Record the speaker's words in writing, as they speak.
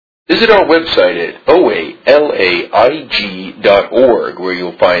Visit our website at oalaig.org, where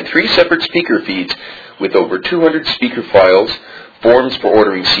you'll find 3 separate speaker feeds with over 200 speaker files, forms for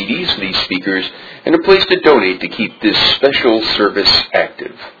ordering CDs for these speakers, and a place to donate to keep this special service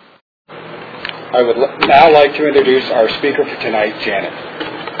active. I would now like to introduce our speaker for tonight, Janet.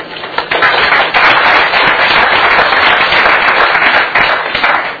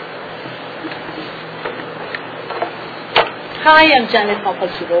 Hi, I'm Janet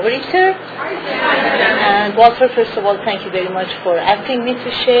Mapasurovericher. And Walter, first of all, thank you very much for asking me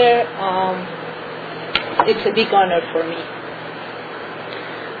to share. It's a big honor for me.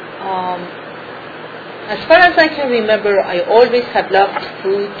 As far as I can remember, I always have loved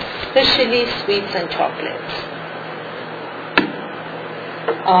food, especially sweets and chocolates.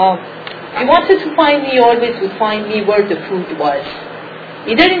 You wanted to find me, you always would find me where the food was,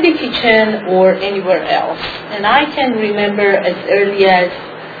 either in the kitchen or anywhere else. And I can remember as early as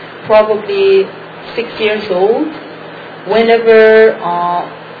probably 6 years old, whenever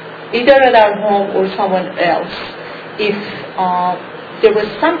either at our home or someone else, if there was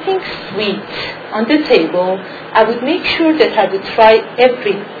something sweet on the table, I would make sure that I would try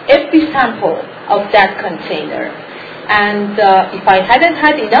every sample of that container. And if I hadn't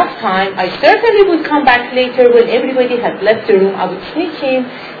had enough time, I certainly would come back later when everybody had left the room. I would sneak in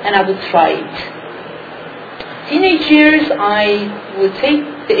and I would try it. Teenage years, I would take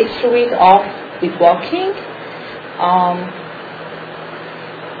the extra weight off with walking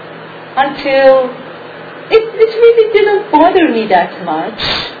until it really didn't bother me that much,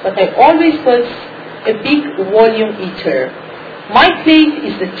 but I always was a big volume eater. My plate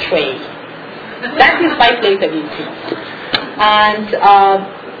is a tray. That is my plate of eating. And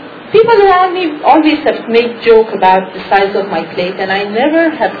people around me always have made joke about the size of my plate, and I never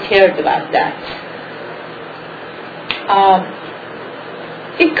have cared about that.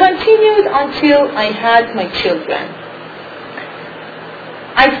 It continued until I had my children.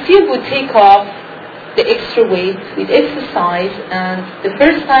 I still would take off the extra weight with exercise, and the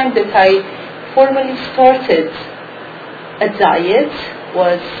first time that I formally started a diet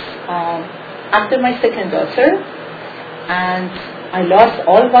was after my second daughter, and I lost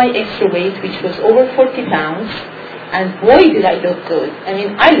all my extra weight, which was over 40 pounds, and boy did I look good. I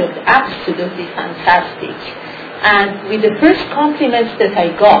mean, I looked absolutely fantastic. And with the first compliments that I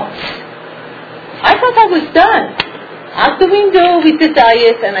got, I thought I was done. Out the window with the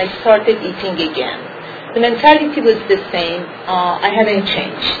diet, and I started eating again. The mentality was the same. I hadn't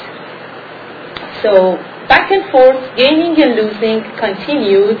changed. So back and forth, gaining and losing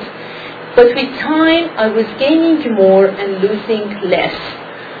continued. But with time, I was gaining more and losing less.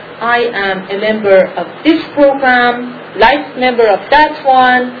 I am a member of this program, life member of that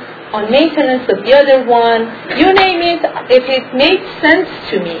one, on maintenance of the other one. You name it, if it made sense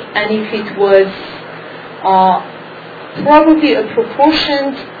to me, and if it was probably a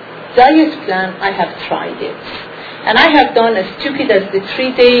proportioned diet plan, I have tried it. And I have done as stupid as the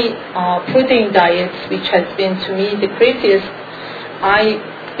 3-day protein diet, which has been to me the craziest. I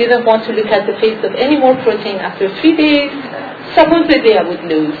didn't want to look at the face of any more protein after 3 days. Supposedly I would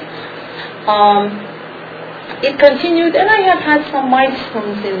lose. It continued, and I have had some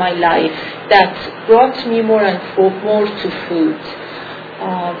milestones in my life that brought me more and more to food.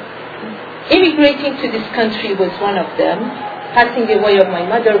 Immigrating to this country was one of them. Passing away of my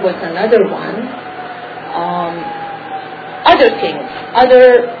mother was another one. Other things,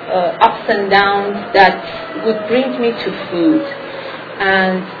 other ups and downs that would bring me to food.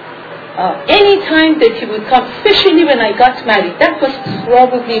 And any time that he would come, especially when I got married, that was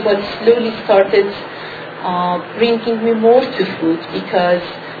probably what slowly started bringing me more to food, because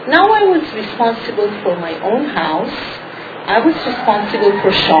now I was responsible for my own house. I was responsible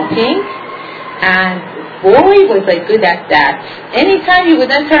for shopping, and boy was I good at that. Anytime you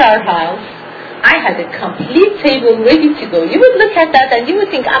would enter our house, I had a complete table ready to go. You would look at that and you would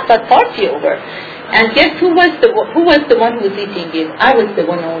think, I've got party over. And guess who was the one who was eating it? I was the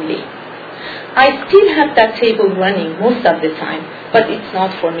one only. I still have that table running most of the time, but it's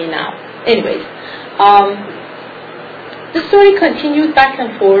not for me now. Anyways, the story continued back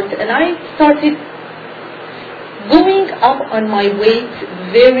and forth, and I started going up on my weight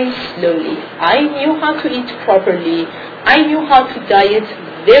very slowly. I knew how to eat properly. I knew how to diet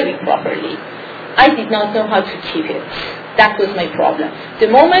very properly. I did not know how to keep it. That was my problem. The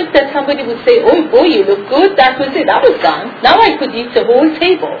moment that somebody would say, oh boy, you look good, that was it. I was done. Now I could eat the whole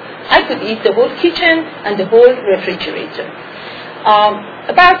table. I could eat the whole kitchen and the whole refrigerator.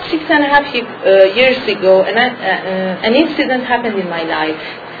 About 6.5 years ago, an incident happened in my life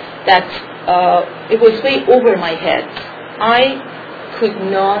that it was way over my head. I could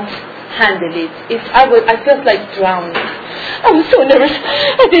not handle it. I felt like drowning. I was so nervous.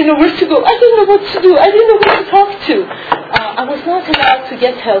 I didn't know where to go. I didn't know what to do. I didn't know who to talk to. I was not allowed to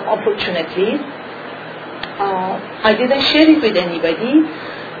get help, unfortunately. I didn't share it with anybody.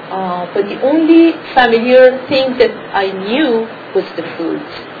 But the only familiar thing that I knew was the food.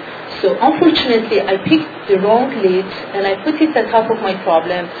 So unfortunately, I picked the wrong lid and I put it on top of my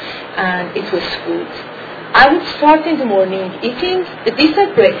problem, and it was food. I would start in the morning eating a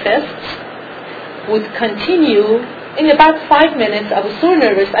decent breakfast, would continue. In about 5 minutes, I was so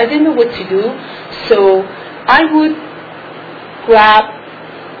nervous, I didn't know what to do, so I would grab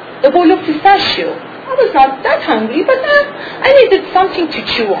a bowl of pistachio. I was not that hungry, but I needed something to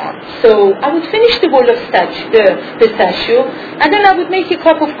chew on. So I would finish the bowl of pistachio, and then I would make a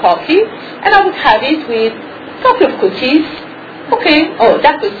cup of coffee, and I would have it with a couple of cookies. Okay,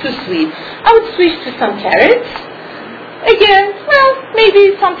 that was too sweet. I would switch to some carrots. Again,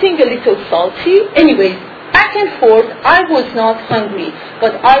 maybe something a little salty. Anyways, back and forth, I was not hungry,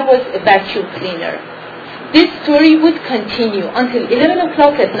 but I was a vacuum cleaner. This story would continue until 11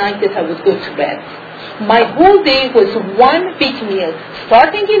 o'clock at night that I would go to bed. My whole day was one big meal,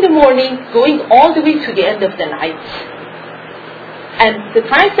 starting in the morning, going all the way to the end of the night. And the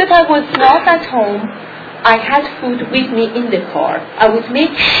times that I was not at home, I had food with me in the car. I would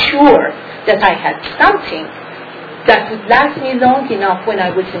make sure that I had something that would last me long enough when I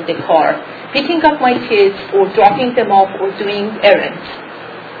was in the car, picking up my kids or dropping them off or doing errands.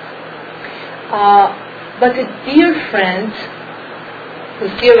 But a dear friend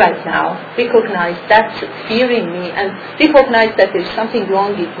who's here right now recognized that fear in me and recognized that there's something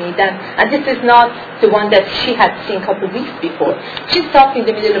wrong with me. And this is not the one that she had seen a couple of weeks before. She stopped in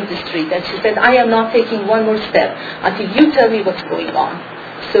the middle of the street and she said, I am not taking one more step until you tell me what's going on.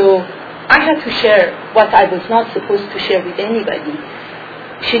 So I had to share what I was not supposed to share with anybody.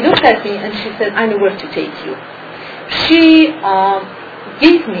 She looked at me and she said, I know where to take you. She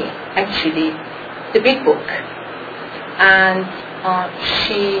gave me, actually, the big book. And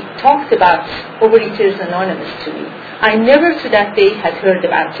she talked about Overeaters Anonymous to me. I never to that day had heard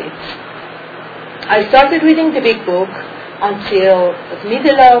about it. I started reading the big book until the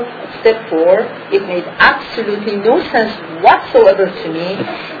middle of step 4. It made absolutely no sense whatsoever to me.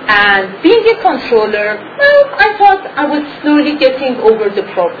 And being a controller, I thought I was slowly getting over the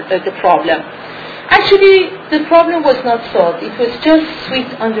problem. Actually, the problem was not solved. It was just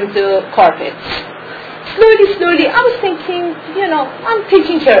swept under the carpet. Slowly, I was thinking, I'm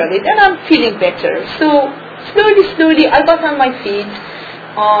taking care of it and I'm feeling better. So slowly, I got on my feet.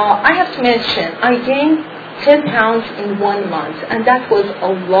 I have to mention, I gained 10 pounds in 1 month, and that was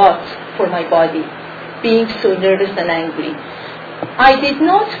a lot for my body, being so nervous and angry. I did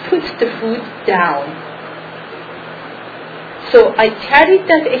not put the food down. So I carried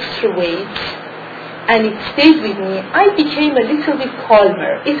that extra weight and it stayed with me. I became a little bit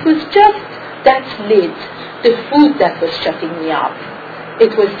calmer. It was just that lid, the food that was shutting me up.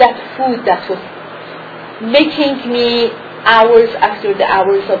 It was that food that was making me hours after the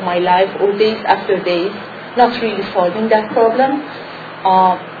hours of my life or days after days, not really solving that problem.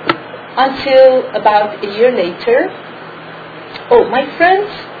 Until about a year later, my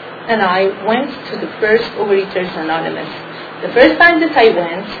friends and I went to the first Overeaters Anonymous. The first time that I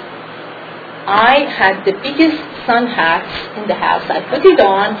went, I had the biggest sun hat in the house. I put it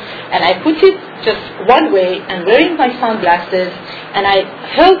on and I put it just one way and wearing my sunglasses, and I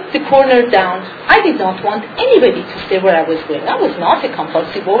held the corner down. I did not want anybody to say where I was going. I was not a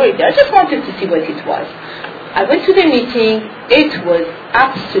compulsive overeater. I just wanted to see what it was. I went to the meeting. It was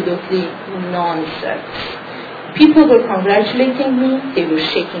absolutely nonsense. People were congratulating me. They were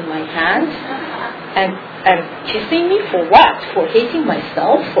shaking my hand and kissing me for what? For hating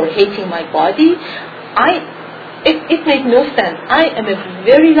myself? For hating my body? It made no sense. I am a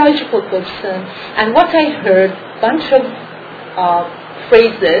very logical person, and what I heard, bunch of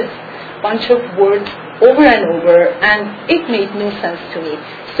phrases, bunch of words over and over, and it made no sense to me.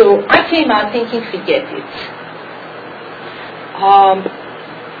 So I came out thinking, forget it.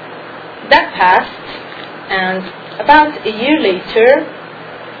 That passed, and about a year later,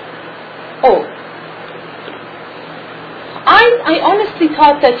 I honestly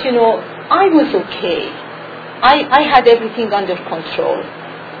thought that, I was okay. I had everything under control.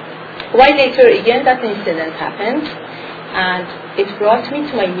 A while later, again, that incident happened, and it brought me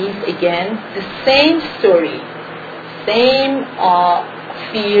to my knees again. The same story, same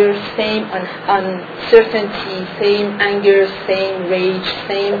fear, same uncertainty, same anger, same rage,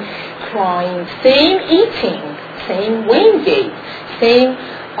 same crying, same eating, same weight gain, same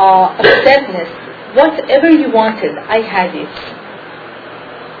upsetness. Whatever you wanted, I had it.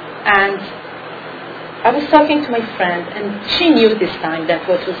 And I was talking to my friend, and she knew this time that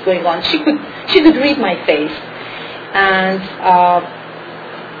what was going on. She could read my face, and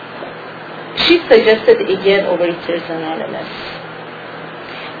she suggested again Overeaters Anonymous.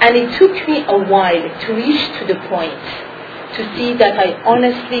 And it took me a while to reach to the point to see that I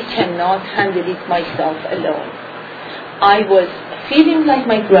honestly cannot handle it myself alone. I was feeling like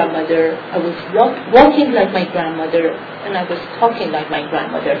my grandmother, I was walking like my grandmother, and I was talking like my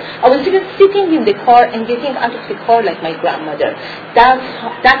grandmother. I was even sitting in the car and getting out of the car like my grandmother.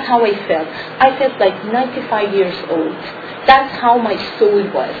 That's how I felt. I felt like 95 years old. That's how my soul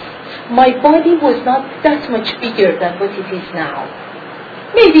was. My body was not that much bigger than what it is now.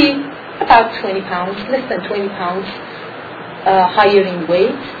 Maybe about 20 pounds, less than 20 pounds higher in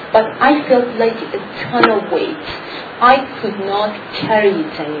weight, but I felt like a ton of weight. I could not carry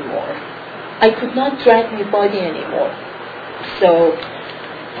it anymore. I could not drag my body anymore. So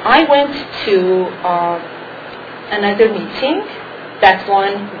I went to another meeting. That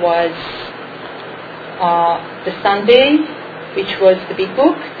one was the Sunday, which was the big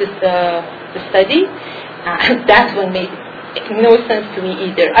book, the study. That one made no sense to me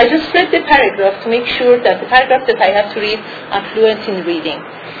either. I just read the paragraph to make sure that the paragraph that I have to read, I'm fluent in reading.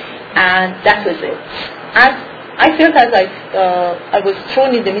 And that was it. I felt as I was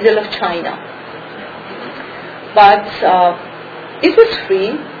thrown in the middle of China. But it was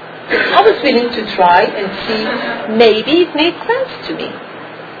free. I was willing to try and see maybe it made sense to me.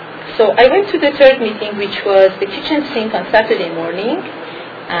 So I went to the third meeting, which was the kitchen sink on Saturday morning.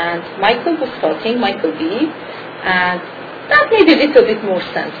 And Michael was talking, Michael B. And that made a little bit more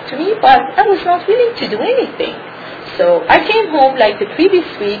sense to me, but I was not willing to do anything. So I came home like the previous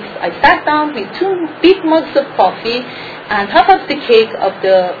weeks. I sat down with 2 big mugs of coffee and half of the cake of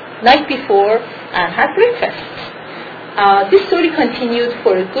the night before and had breakfast. This story continued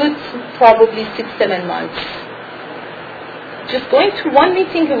for a good probably 6-7 months. Just going to one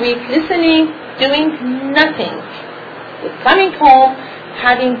meeting a week, listening, doing nothing. Coming home,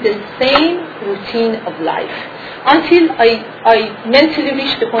 having the same routine of life. Until I mentally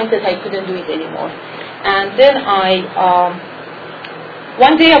reached the point that I couldn't do it anymore. And then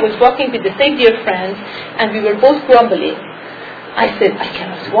one day I was walking with the same dear friend, and we were both grumbling. I said, I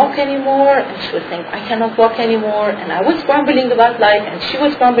cannot walk anymore, and she was saying, I cannot walk anymore, and I was grumbling about life, and she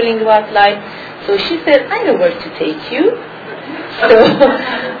was grumbling about life. So she said, I know where to take you. So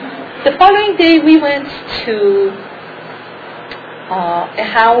the following day we went to a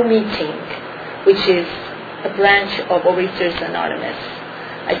HOW meeting, which is a branch of Overeaters Anonymous.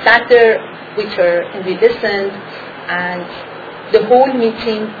 I sat there with her and we listened, and the whole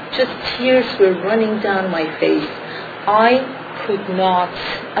meeting, just tears were running down my face. I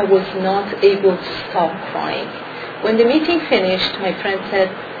was not able to stop crying. When the meeting finished, my friend said,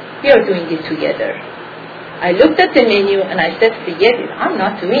 we are doing it together. I looked at the menu and I said, forget it, I'm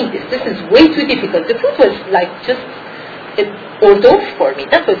not doing this. This is way too difficult. The food was like just an hors d'oeuvre for me.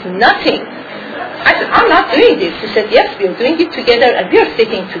 That was nothing. I said, I'm not doing this. She said, yes, we are doing it together and we are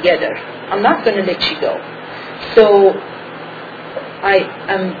sitting together. I'm not going to let you go. So I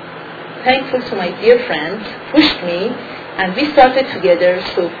am thankful to my dear friends, pushed me, and we started together.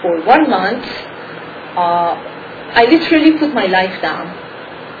 So for 1 month, I literally put my life down.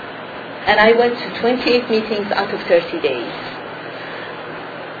 And I went to 28 meetings out of 30 days.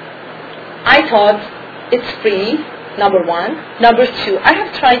 I thought it's free, number 1. Number 2, I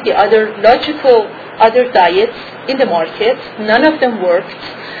have tried the other diets in the market. None of them worked.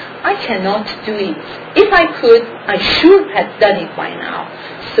 I cannot do it. If I could, I sure had done it by now.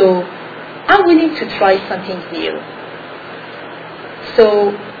 So I'm willing to try something new.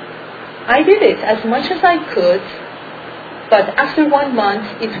 So I did it as much as I could, but after 1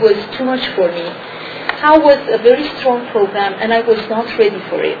 month, it was too much for me. HOW was a very strong program, and I was not ready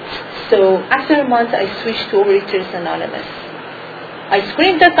for it. So after a month, I switched to Overeaters Anonymous. I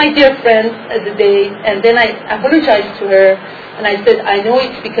screamed at my dear friend the day, and then I apologized to her, and I said, I know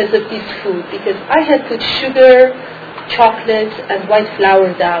it's because of this food, because I had put sugar, chocolate, and white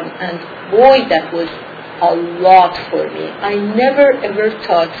flour down, and boy, that was a lot for me. I never ever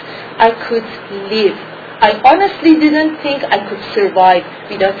thought I could live. I honestly didn't think I could survive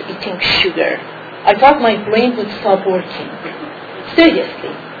without eating sugar. I thought my brain would stop working. Seriously,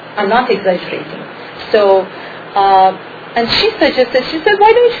 I'm not exaggerating. So, and she said,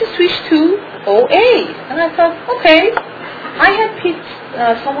 why don't you switch to OA? And I thought, okay. I had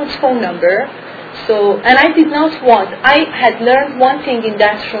picked someone's phone number. So, and I did not want, I had learned one thing in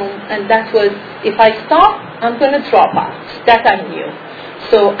that room, and that was, if I stop, I'm going to drop out. That I knew.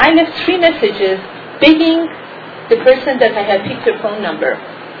 So I left 3 messages begging the person that I had picked her phone number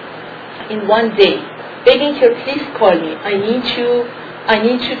in one day, begging her, please call me. I need you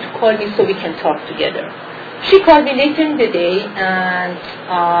to call me so we can talk together. She called me later in the day, and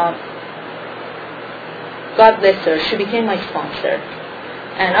God bless her, she became my sponsor.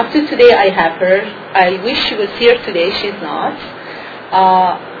 And up to today I have her. I wish she was here today, she's not.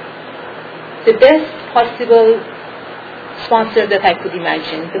 The best possible sponsor that I could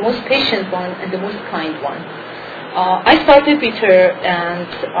imagine, the most patient one and the most kind one. I started with her, and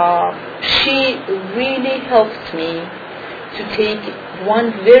she really helped me to take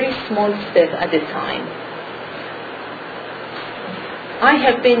one very small step at a time. I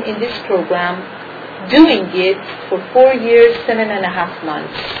have been in this program doing it for 4 years, 7.5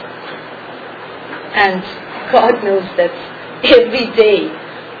 months. And God knows that every day,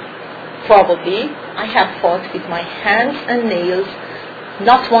 probably, I have fought with my hands and nails,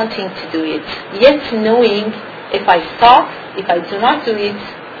 not wanting to do it, yet knowing if I stop, if I do not do it,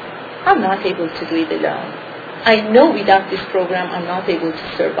 I'm not able to do it alone. I know without this program I'm not able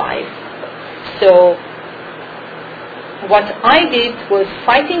to survive. So what I did was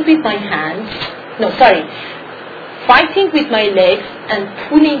fighting with my legs and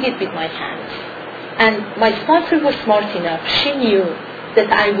pulling it with my hands. And my sponsor was smart enough. She knew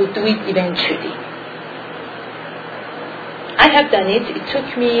that I would do it eventually. I have done it. It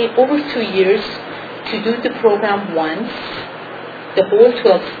took me over 2 years to do the program once, the whole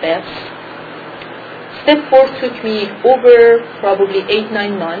 12 steps. Step 4 took me over probably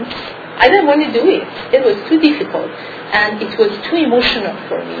 8-9 months. I didn't want to do it. It was too difficult, and it was too emotional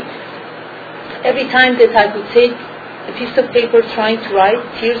for me. Every time that I would take a piece of paper trying to write,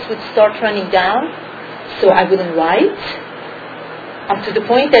 tears would start running down, so I wouldn't write. Up to the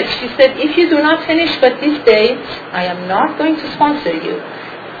point that she said, if you do not finish by this date, I am not going to sponsor you.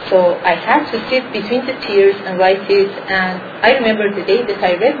 So I had to sit between the tears and write it, and I remember the day that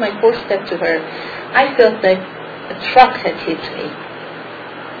I read my 4th step to her, I felt like a truck had hit me.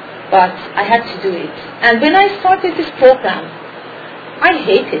 But I had to do it. And when I started this program, I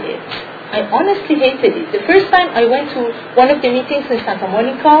hated it. I honestly hated it. The first time I went to one of the meetings in Santa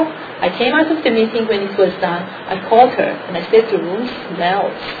Monica, I came out of the meeting when it was done. I called her and I said, the room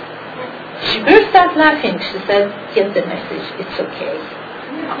smells. She burst out laughing. She said, get the message. It's okay.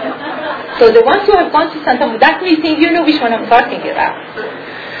 So the ones who have gone to Santa Monica, that meeting, you know which one I'm talking about.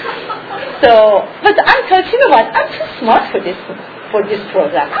 So, but I thought, you know what, I'm too smart for this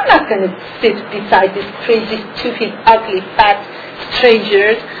program. I'm not going to sit beside these crazy, stupid, ugly, fat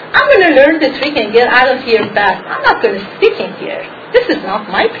strangers. I'm going to learn the trick and get out of here fast. I'm not going to stick in here. This is not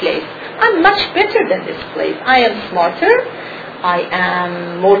my place. I'm much better than this place. I am smarter. I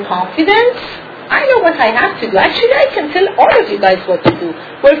am more confident. I know what I have to do. Actually, I can tell all of you guys what to do.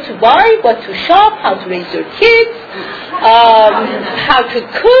 Where to buy, what to shop, how to raise your kids, how to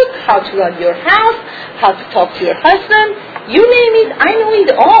cook, how to run your house, how to talk to your husband. You name it, I know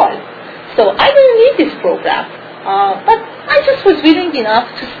it all. So I don't need this program. But I just was willing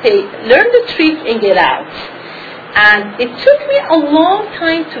enough to stay, learn the trick and get out. And it took me a long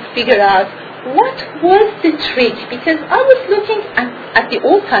time to figure out what was the trick, because I was looking at the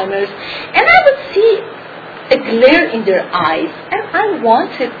old-timers and I would see a glare in their eyes, and I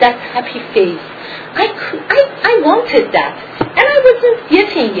wanted that happy face. I wanted that, and I wasn't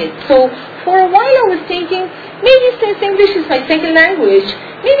getting it. So for a while I was thinking, maybe since English is my second language,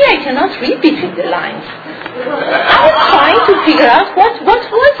 maybe I cannot read between the lines. I was trying to figure out what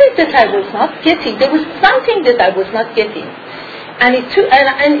was it that I was not getting. There was something that I was not getting. And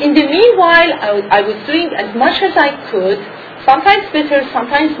in the meanwhile, I was doing as much as I could, sometimes better,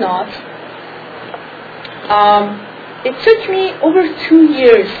 sometimes not. It took me over 2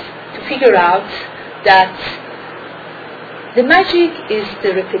 years to figure out that the magic is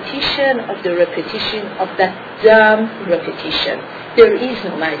the repetition of that dumb repetition. There is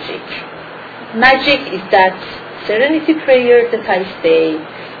no magic. Magic is that serenity prayer that I say.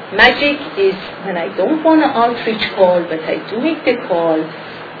 Magic is when I don't want an outreach call, but I do make the call.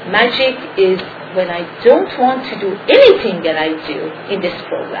 Magic is when I don't want to do anything that I do in this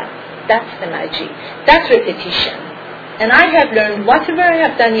program. That's the magic. That's repetition. And I have learned whatever I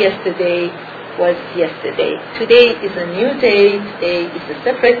have done yesterday was yesterday. Today is a new day. Today is a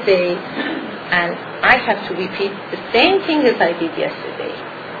separate day. And I have to repeat the same thing as I did yesterday.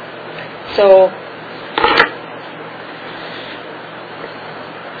 So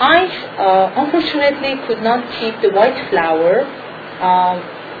I unfortunately could not keep the white flower.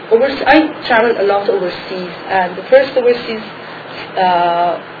 I traveled a lot overseas, and the first overseas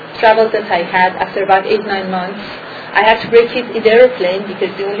travel that I had, after about 8-9 months, I had to break it in the airplane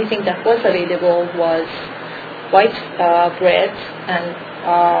because the only thing that was available was white bread and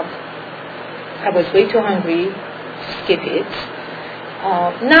I was way too hungry to skip it.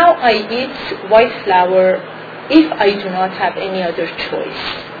 Now I eat white flour if I do not have any other choice,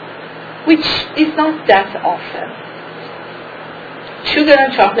 which is not that often. Sugar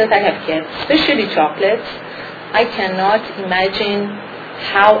and chocolate I have kept, especially chocolate. I cannot imagine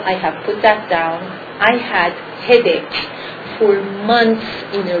how I have put that down. I had headache for months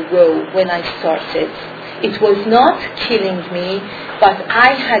in a row when I started. It was not killing me, but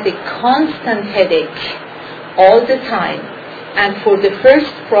I had a constant headache all the time. And for the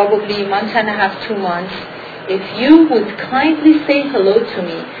first probably month and a half, 2 months, if you would kindly say hello to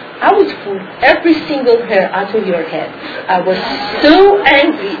me, I would pull every single hair out of your head. I was so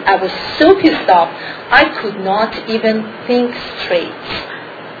angry. I was so pissed off. I could not even think straight.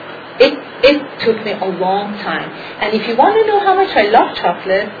 It took me a long time. And if you want to know how much I love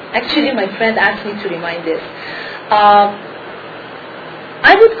chocolate, actually my friend asked me to remind this.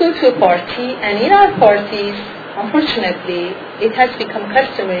 I would go to a party, and in our parties, unfortunately, it has become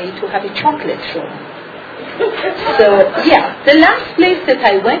customary to have a chocolate room. So, yeah, the last place that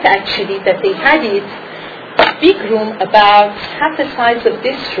I went actually, that they had it, a big room about half the size of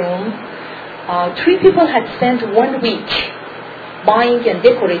this room. 3 people had spent 1 week buying and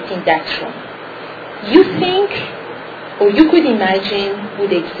decorating that room. You think, or you could imagine,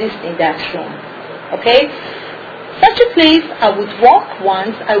 would exist in that room. Okay? Such a place, I would walk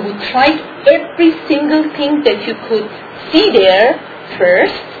once, I would try every single thing that you could see there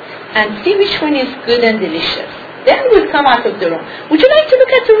first, and see which one is good and delicious. Then we'll come out of the room. Would you like to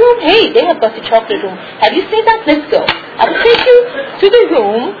look at the room? Hey, they have got a chocolate room. Have you seen that? Let's go. I would take you to the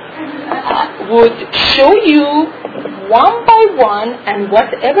room, would show you one by one, and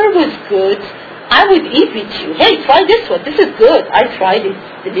whatever was good, I would eat with you. Hey, try this one. This is good. I tried it.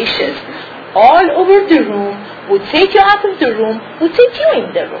 It's delicious. All over the room, would take you out of the room, would take you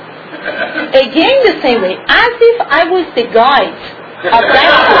in the room. Again, the same way, as if I was the guide of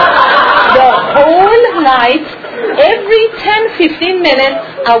that room. The whole night, every 10-15 minutes,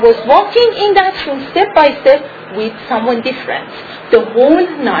 I was walking in that room step by step with someone different. The whole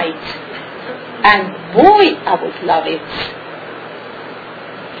night. And boy, I would love it.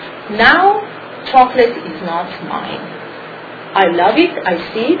 Now, chocolate is not mine. I love it, I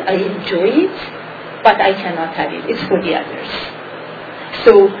see it, I enjoy it, but I cannot have it. It's for the others.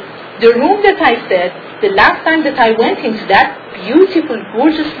 So, the room that I said, the last time that I went into that beautiful,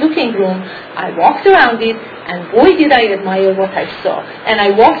 gorgeous looking room, I walked around it, and boy did I admire what I saw. And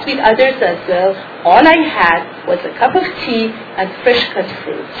I walked with others as well. All I had was a cup of tea and fresh cut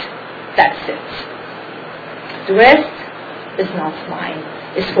fruit. That's it. The rest is not mine.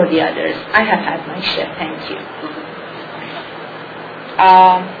 It's for the others. I have had my share. Thank you.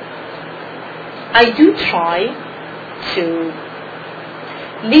 I do try to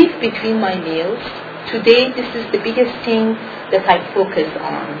live between my meals. Today, this is the biggest thing that I focus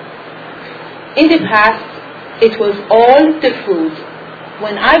on. In the past, it was all the food.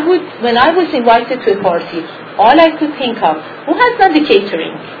 When I was invited to a party, all I could think of, who has done the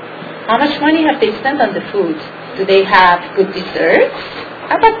catering? How much money have they spent on the food? Do they have good desserts?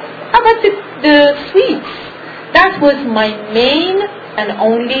 How about the sweets? That was my main and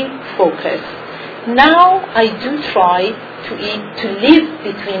only focus. Now I do try to live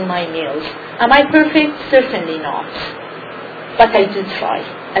between my meals. Am I perfect? Certainly not. But I do try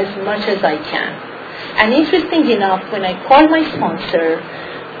as much as I can. And interesting enough, when I call my sponsor,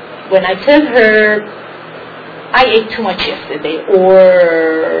 when I tell her I ate too much yesterday,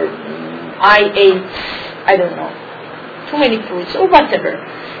 or I ate, I don't know, too many fruits or whatever,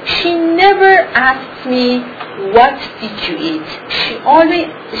 she never asks me, what did you eat? She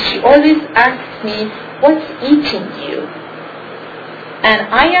always asks me, what's eating you?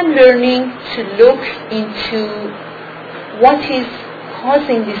 And I am learning to look into what is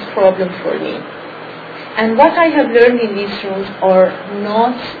causing this problem for me. And what I have learned in these rooms are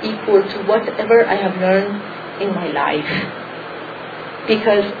not equal to whatever I have learned in my life.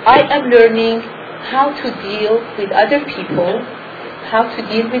 Because I am learning how to deal with other people, how to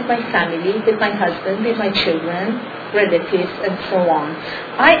deal with my family, with my husband, with my children, relatives, and so on.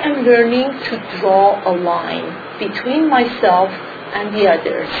 I am learning to draw a line between myself and the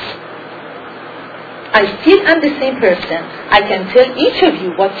others. I still am the same person. I can tell each of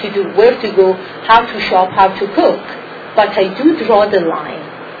you what to do, where to go, how to shop, how to cook. But I do draw the line.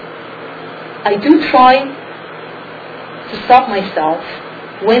 I do try to stop myself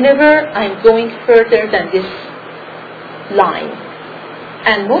whenever I'm going further than this line.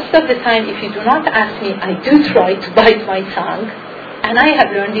 And most of the time, if you do not ask me, I do try to bite my tongue. And I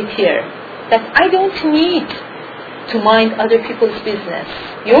have learned it here, that I don't need to mind other people's business.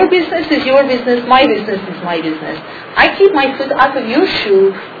 Your business is your business, my business is my business. I keep my foot out of your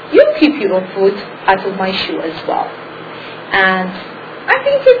shoe, you keep your foot out of my shoe as well. And I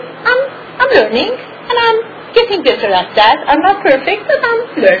think I'm learning, and I'm getting better at that. I'm not perfect, but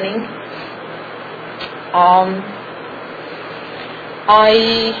I'm learning.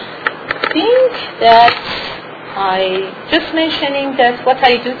 I think that just mentioning that what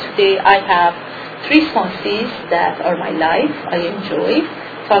I do today, I have 3 sponsors that are my life. I enjoy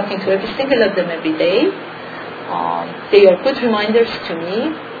talking to every single of them every day. They are good reminders to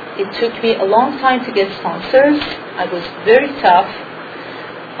me. It took me a long time to get sponsors. I was very tough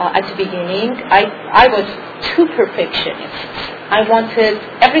at the beginning. I was too perfectionist. I wanted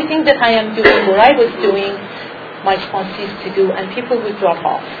everything that I am doing or I was doing my sponsors to do, and people would drop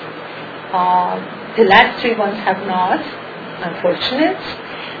off. The last 3 ones have not, unfortunate.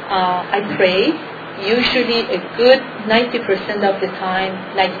 I pray. Usually a good 90% of the time,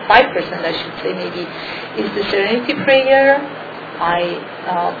 95% I should say maybe, is the Serenity Prayer. I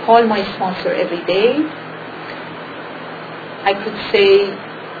call my sponsor every day. I could say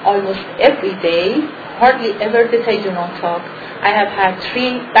almost every day, hardly ever that I do not talk. I have had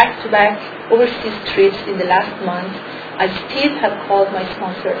 3 back-to-back overseas trips in the last month. I still have called my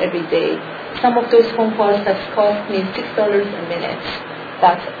sponsor every day. Some of those phone calls have cost me $6 a minute,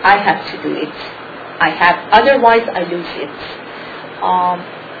 but I have to do it. Otherwise I lose it.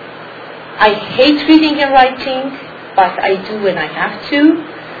 I hate reading and writing, but I do when I have to.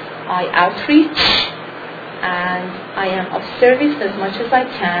 I outreach, and I am of service as much as I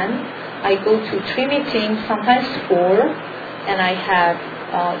can. I go to 3 meetings, sometimes 4, and I have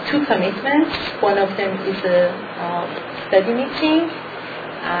 2 commitments. One of them is a study meeting,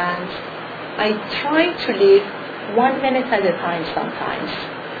 and I try to live 1 minute at a time sometimes.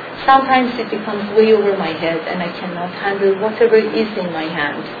 Sometimes it becomes way over my head and I cannot handle whatever is in my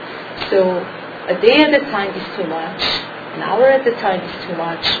hand. So a day at a time is too much, an hour at a time is too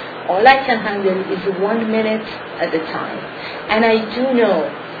much. All I can handle is 1 minute at a time. And I do know,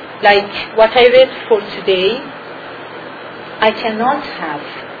 like what I read for today, I cannot have,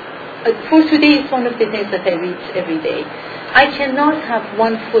 for today is one of the things that I read every day. I cannot have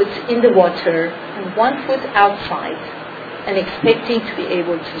 1 foot in the water and 1 foot outside and expecting to be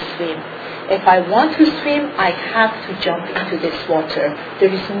able to swim. If I want to swim, I have to jump into this water.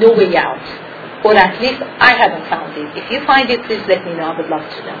 There is no way out. Or at least I haven't found it. If you find it, please let me know. I would love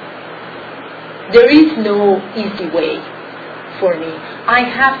to know. There is no easy way for me. I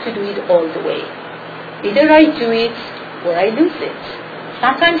have to do it all the way. Either I do it or I lose it.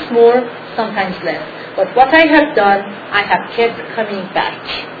 Sometimes more, sometimes less. But what I have done, I have kept coming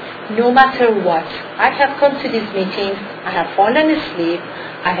back. No matter what. I have come to these meetings, I have fallen asleep,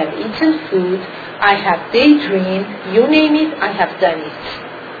 I have eaten food, I have daydreamed, you name it, I have done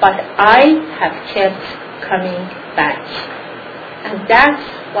it. But I have kept coming back. And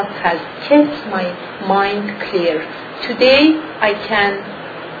that's what has kept my mind clear. Today I can,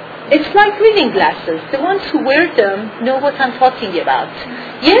 it's like reading glasses. The ones who wear them know what I'm talking about.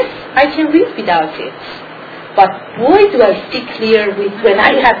 Yes, I can read without it. But boy, do I see clear when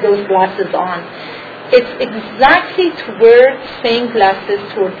I have those glasses on. It's exactly toward same glasses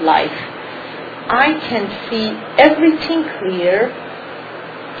toward life. I can see everything clear.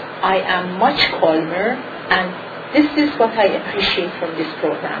 I am much calmer, and this is what I appreciate from this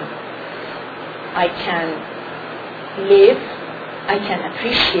program. I can live, I can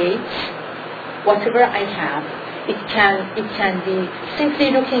appreciate whatever I have. It can be simply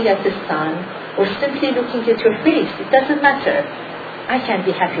looking at the sun, or simply looking at your face. It doesn't matter. I can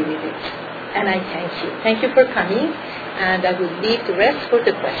be happy with it. And I thank you. Thank you for coming, and I will leave the rest for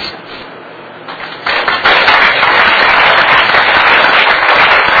the questions.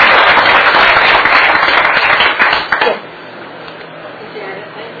 Yes. Janet,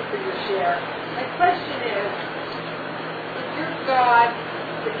 thank you for your share. My question is your God,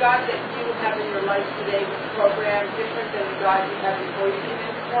 the God that you have in your life today with the program, different than the God you had before you came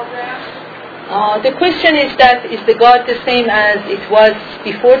into the program? The question is that, is the God the same as it was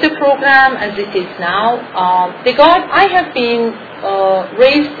before the program, as it is now? The God, I have been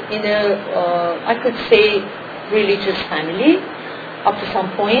raised in a, I could say, religious family up to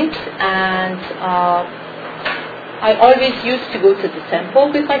some point, and I always used to go to the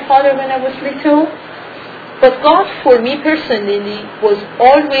temple with my father when I was little. But God, for me personally, was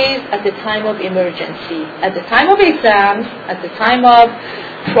always at the time of emergency, at the time of exams, at the time of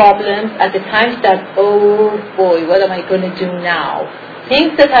problems, at the times that, oh boy, what am I going to do now?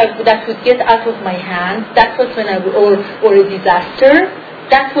 Things that would get out of my hands, that was when I would, or a disaster,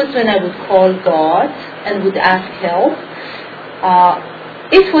 that was when I would call God. and would ask help.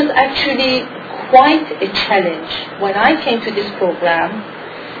 It was actually quite a challenge when I came to this program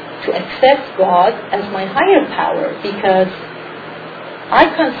to accept God as my higher power, because I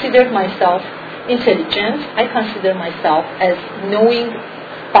considered myself intelligent. I consider myself as knowing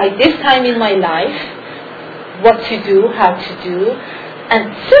by this time in my life what to do, how to do.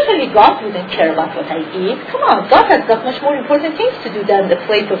 And certainly God wouldn't care about what I eat. Come on, God has got much more important things to do than the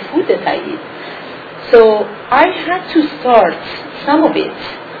plate of food that I eat. So I had to start some of it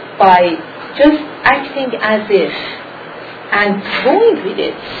by just acting as if and going with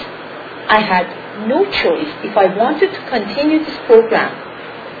it. I had no choice. If I wanted to continue this program,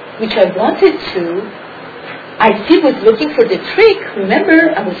 which I wanted to, I still was looking for the trick.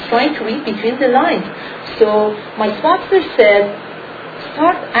 Remember, I was trying to read between the lines. So my sponsor said,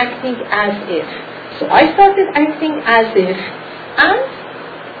 start acting as if. So I started acting as if, and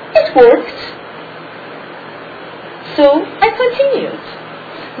it worked. So I continued.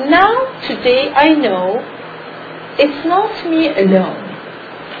 Now, today, I know it's not me alone.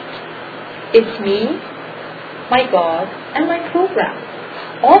 It's me, my God, and my program.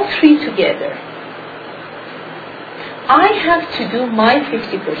 All three together. I have to do my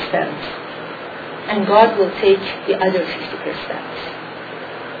 50%, and God will take the other 50%.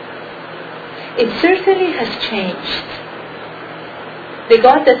 It certainly has changed. The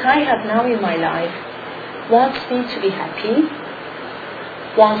God that I have now in my life wants me to be happy,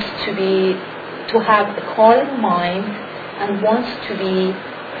 wants to have a calm mind, and wants to be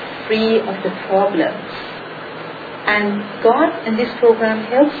free of the problems. And God in this program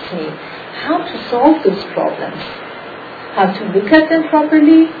helps me how to solve those problems, how to look at them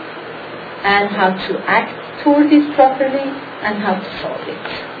properly, and how to act toward it properly, and how to solve it.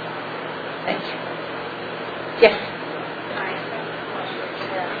 Thank you. Yes? Hi, thanks so much for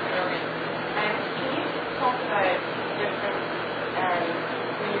sharing earlier. Can you talk about the difference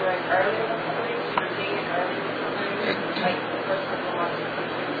when you were in early recovery, when you were being in early recovery, like the first couple of months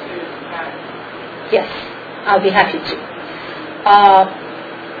into that? Yes, I'll be happy to.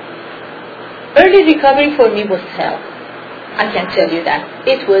 Early recovery for me was hell. I can tell you that.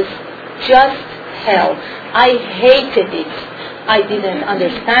 It was just hell. I hated it. I didn't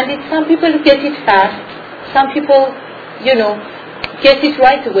understand it. Some people get it fast. Some people, get it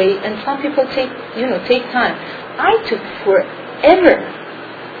right away. And some people take time. I took forever.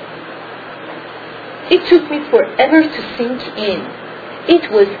 It took me forever to sink in.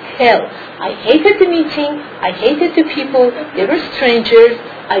 It was hell. I hated the meeting. I hated the people. They were strangers.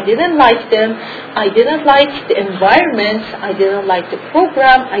 I didn't like them. I didn't like the environment. I didn't like the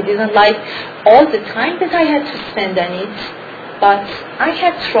program. I didn't like all the time that I had to spend on it. But I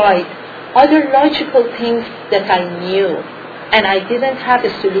had tried other logical things that I knew, and I didn't have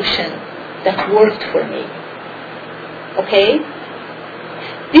a solution that worked for me. Okay?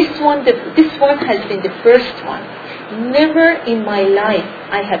 This one has been the first one. Never in my life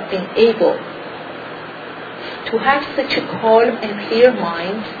I have been able to have such a calm and clear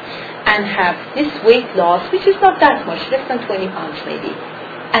mind and have this weight loss, which is not that much, less than 20 pounds maybe,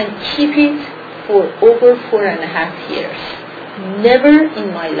 and keep it for over 4.5 years. Never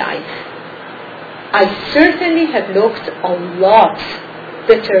in my life. I certainly have looked a lot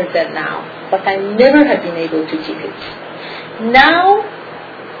better than now, but I never have been able to keep it. Now,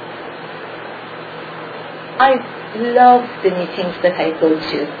 I love the meetings that I go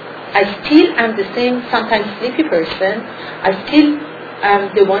to. I still am the same, sometimes sleepy person. I still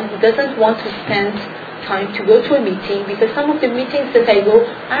am the one who doesn't want to spend time to go to a meeting, because some of the meetings that I go,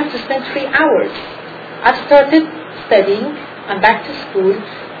 I have to spend 3 hours. I've started studying. I'm back to school.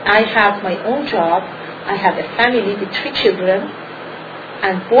 I have my own job. I have a family with 3 children.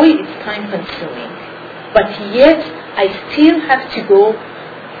 And boy, it's time consuming. But yet, I still have to go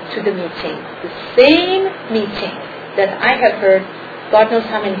to the meeting. The same meeting that I have heard God knows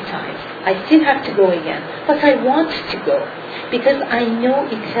how many times. I still have to go again. But I want to go because I know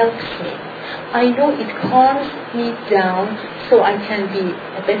it helps me. I know it calms me down so I can be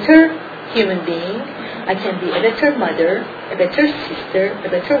a better human being. I can be a better mother, a better sister, a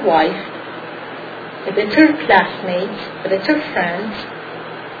better wife, a better classmate, a better friend,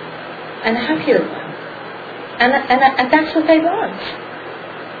 and a happier one. And that's what I want.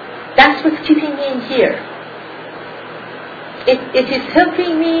 That's what's keeping me in here. It is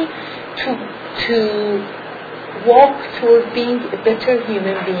helping me to walk toward being a better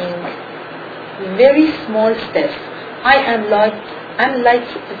human being. Very small steps. I'm like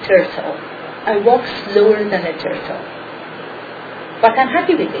a turtle. I walk slower than a turtle. But I'm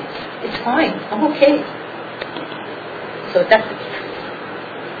happy with it. It's fine. I'm okay. So that's it.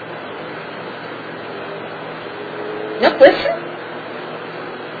 No question?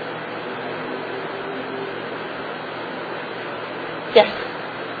 Yes.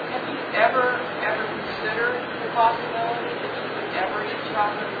 Have you ever considered the possibility that you would ever eat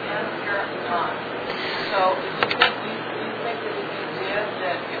chocolate again? Apparently not. So do you think that if you did,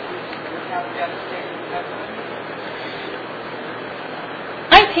 that it would have devastating effects on you?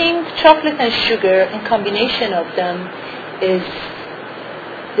 I think chocolate and sugar, in combination of them, is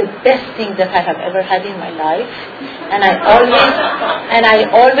the best thing that I have ever had in my life. And I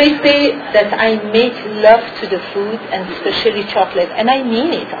always say that I make love to the food, and especially chocolate, and I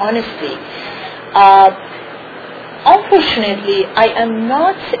mean it, honestly. Unfortunately, I am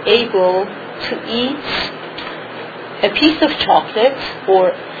not able to eat a piece of chocolate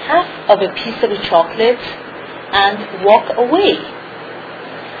or half of a piece of a chocolate and walk away.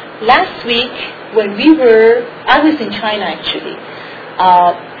 Last week, when I was in China actually,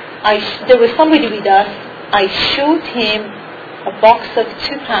 there was somebody with us. I showed him a box of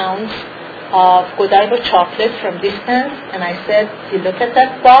 2 pounds of Godiva chocolate from distance, and I said, "You look at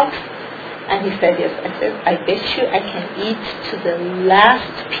that box?" And he said, "Yes." I said, "I bet you I can eat to the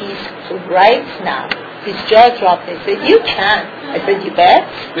last piece right now." His jaw dropped. He said, "You can." I said, "You bet."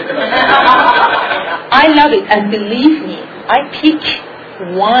 I love it, and believe me, I pick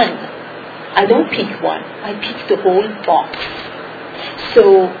one. I don't pick one. I pick the whole box.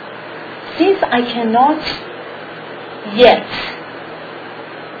 So, since I cannot yet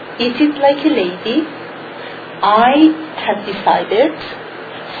eat it like a lady, I have decided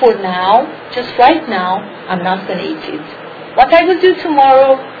for now, just right now, I'm not going to eat it. What I will do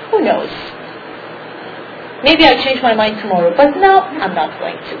tomorrow, who knows? Maybe I'll change my mind tomorrow, but now I'm not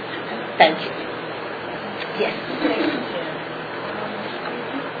going to. Thank you. Yes.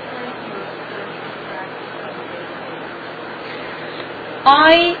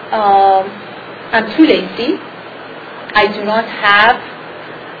 I'm too lazy. I do not have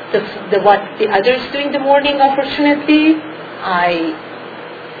what the others do in the morning, unfortunately. I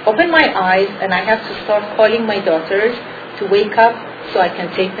open my eyes and I have to start calling my daughters to wake up so I can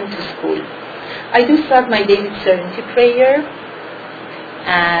take them to school. I do start my day with serenity prayer,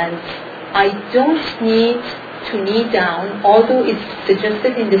 and I don't need to kneel down, although it's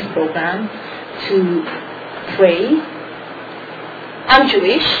suggested in this program to pray. I'm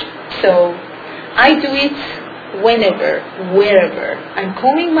Jewish, so I do it whenever, wherever. I'm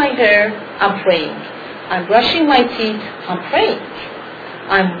combing my hair, I'm praying. I'm brushing my teeth, I'm praying.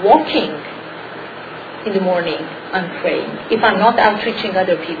 I'm walking in the morning, I'm praying. If I'm not out reaching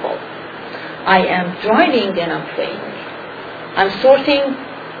other people, I am driving and I'm praying. I'm sorting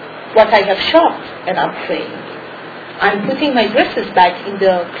what I have shopped and I'm praying. I'm putting my dresses back in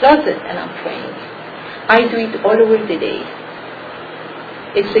the closet and I'm praying. I do it all over the day.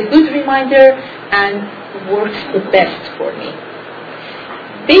 It's a good reminder and works the best for me.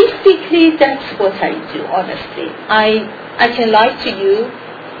 Basically, that's what I do, honestly. I can lie to you,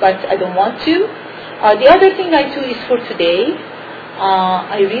 but I don't want to. The other thing I do is for today.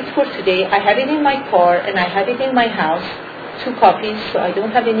 I read for today. I have it in my car and I have it in my house, 2 copies, so I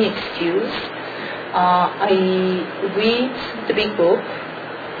don't have any excuse. I read the big book.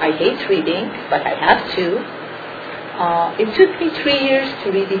 I hate reading, but I have to. It took me 3 years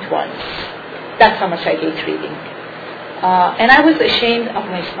to read it once. That's how much I hate reading. And I was ashamed of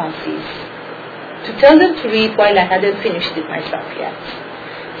my sponsors to tell them to read while I hadn't finished it myself yet.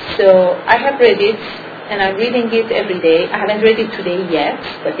 So I have read it, and I'm reading it every day. I haven't read it today yet,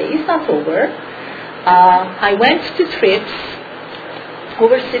 but the day is not over. I went to trips,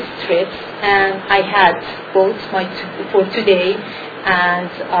 overseas trips, and I had both for today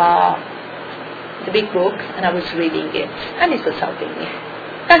and the big book, and I was reading it, and it was helping me.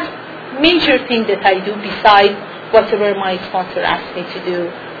 That's a major thing that I do besides whatever my sponsor asked me to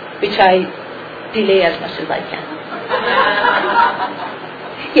do, which I delay as much as I can.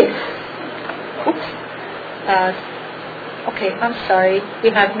 Yes. Oops. Okay, I'm sorry. We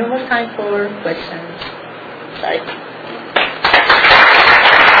have no more time for questions. Sorry.